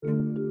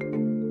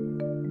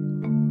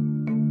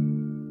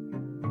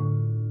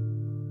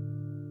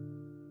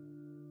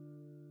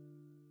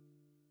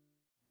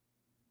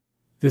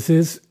This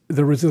is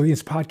the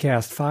Resilience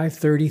Podcast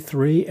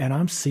 533, and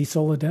I'm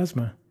Cecil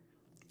Ledesma.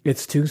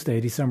 It's Tuesday,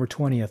 December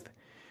 20th.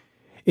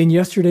 In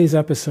yesterday's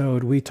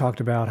episode, we talked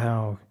about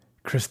how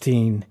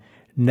Christine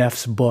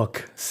Neff's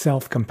book,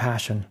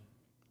 Self-Compassion,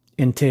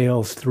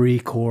 entails three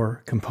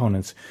core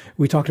components.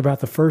 We talked about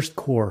the first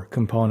core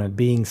component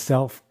being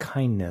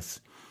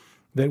self-kindness,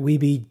 that we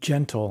be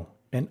gentle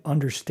and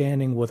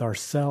understanding with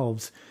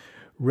ourselves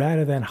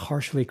rather than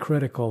harshly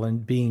critical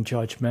and being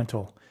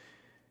judgmental.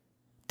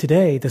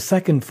 Today, the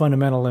second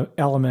fundamental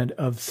element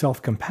of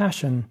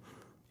self-compassion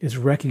is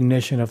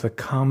recognition of the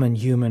common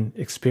human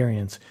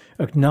experience,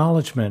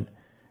 acknowledgement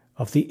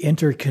of the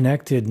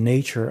interconnected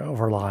nature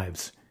of our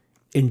lives,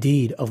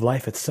 indeed of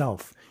life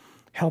itself,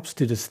 helps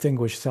to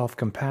distinguish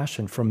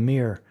self-compassion from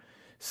mere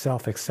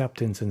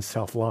self-acceptance and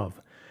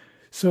self-love.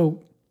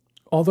 So,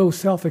 although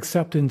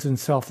self-acceptance and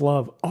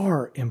self-love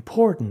are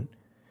important,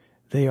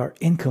 they are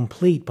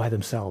incomplete by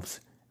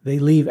themselves. They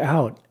leave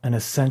out an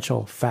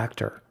essential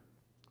factor: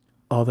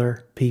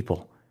 other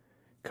people.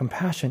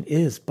 Compassion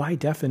is, by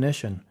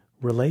definition,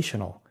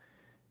 relational.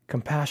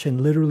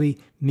 Compassion literally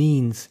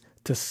means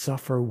to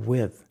suffer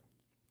with,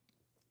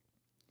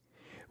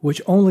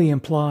 which only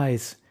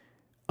implies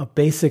a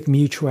basic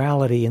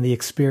mutuality in the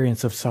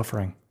experience of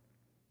suffering.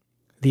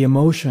 The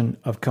emotion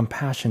of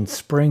compassion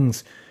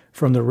springs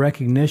from the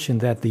recognition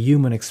that the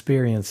human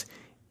experience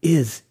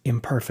is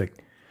imperfect.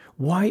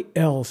 Why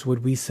else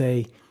would we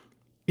say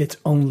it's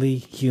only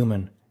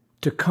human?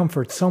 To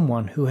comfort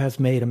someone who has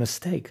made a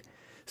mistake.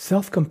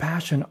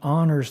 Self-compassion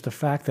honors the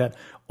fact that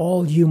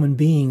all human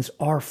beings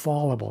are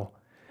fallible,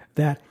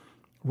 that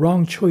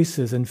wrong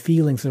choices and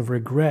feelings of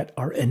regret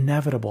are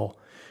inevitable,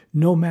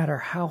 no matter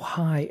how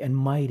high and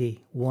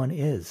mighty one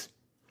is.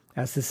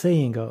 As the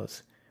saying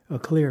goes, a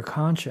clear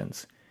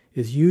conscience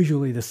is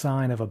usually the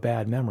sign of a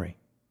bad memory.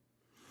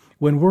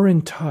 When we're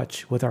in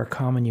touch with our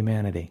common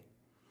humanity,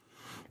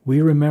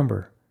 we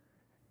remember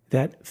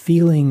that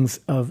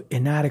feelings of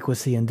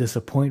inadequacy and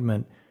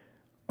disappointment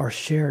are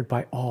shared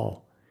by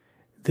all.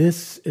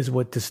 This is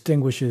what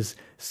distinguishes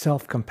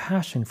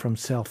self-compassion from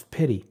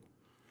self-pity.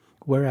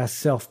 Whereas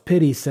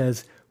self-pity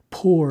says,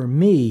 "Poor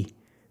me,"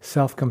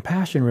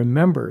 self-compassion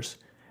remembers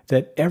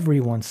that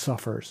everyone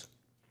suffers,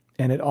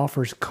 and it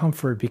offers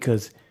comfort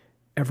because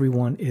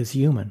everyone is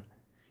human.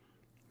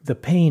 The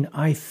pain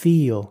I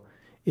feel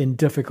in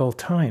difficult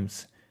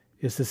times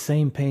is the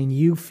same pain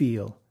you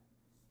feel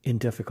in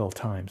difficult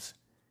times.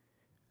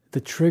 The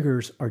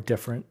triggers are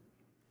different.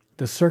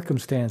 The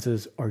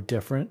circumstances are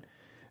different.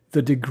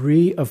 The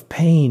degree of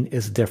pain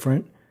is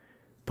different,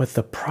 but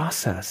the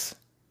process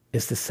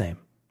is the same.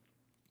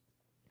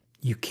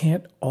 You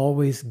can't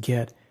always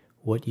get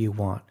what you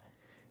want.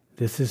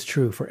 This is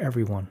true for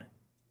everyone.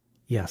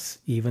 Yes,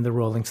 even the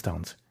Rolling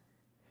Stones.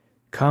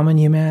 Common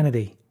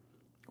humanity.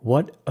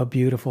 What a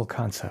beautiful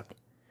concept.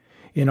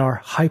 In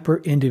our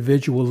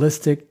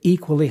hyper-individualistic,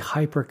 equally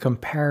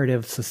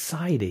hyper-comparative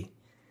society,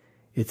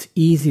 it's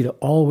easy to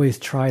always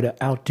try to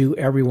outdo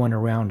everyone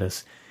around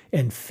us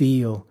and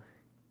feel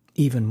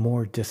even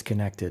more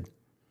disconnected,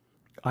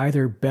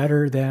 either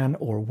better than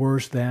or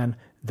worse than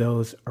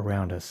those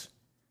around us.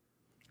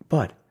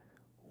 But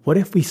what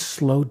if we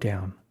slowed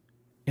down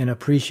and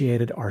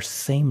appreciated our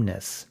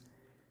sameness?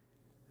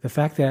 The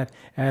fact that,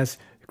 as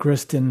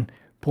Kristen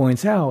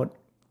points out,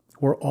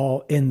 we're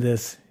all in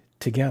this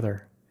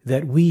together,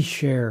 that we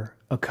share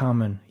a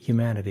common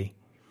humanity.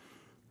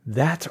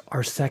 That's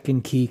our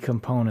second key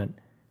component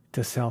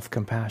to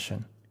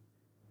self-compassion.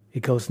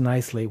 It goes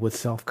nicely with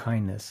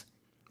self-kindness.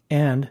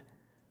 And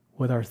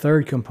with our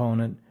third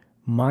component,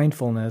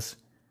 mindfulness,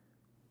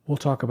 we'll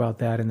talk about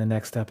that in the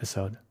next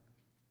episode.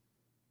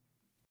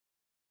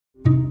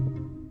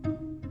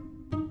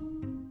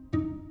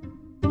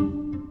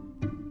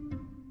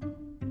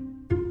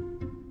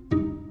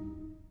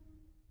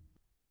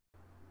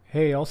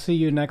 Hey, I'll see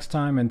you next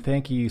time, and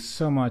thank you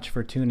so much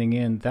for tuning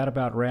in. That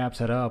about wraps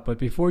it up. But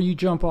before you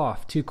jump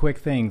off, two quick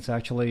things,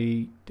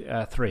 actually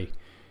three.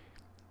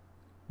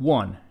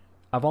 One,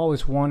 I've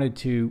always wanted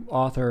to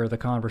author the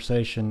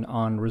conversation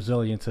on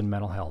resilience and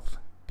mental health,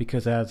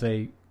 because as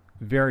a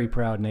very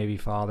proud Navy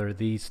father,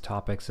 these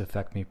topics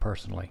affect me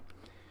personally.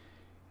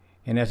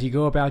 And as you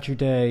go about your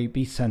day,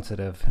 be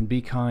sensitive and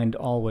be kind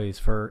always,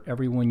 for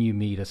everyone you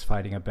meet is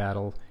fighting a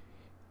battle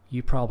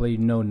you probably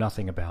know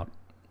nothing about.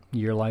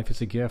 Your life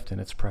is a gift,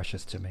 and it's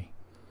precious to me.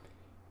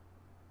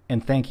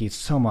 And thank you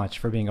so much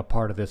for being a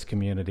part of this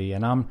community.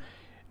 And I'm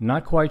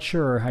not quite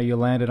sure how you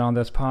landed on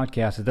this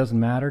podcast. It doesn't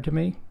matter to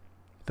me.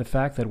 The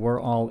fact that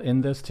we're all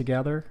in this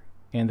together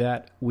and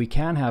that we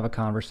can have a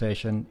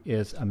conversation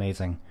is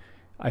amazing.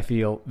 I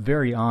feel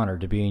very honored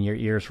to be in your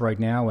ears right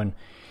now, and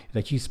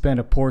that you spend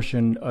a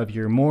portion of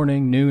your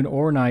morning, noon,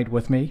 or night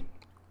with me.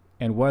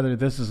 And whether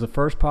this is the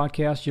first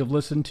podcast you've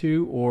listened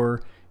to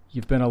or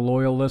you've been a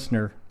loyal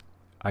listener,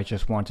 I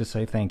just want to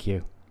say thank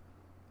you.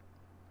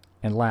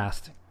 And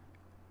last,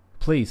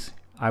 please,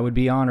 I would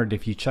be honored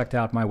if you checked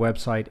out my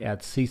website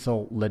at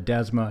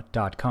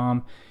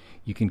cecilledesma.com.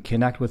 You can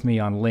connect with me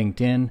on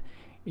LinkedIn.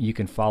 You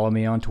can follow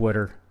me on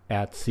Twitter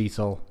at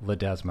Cecil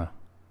Ledesma.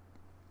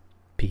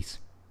 Peace.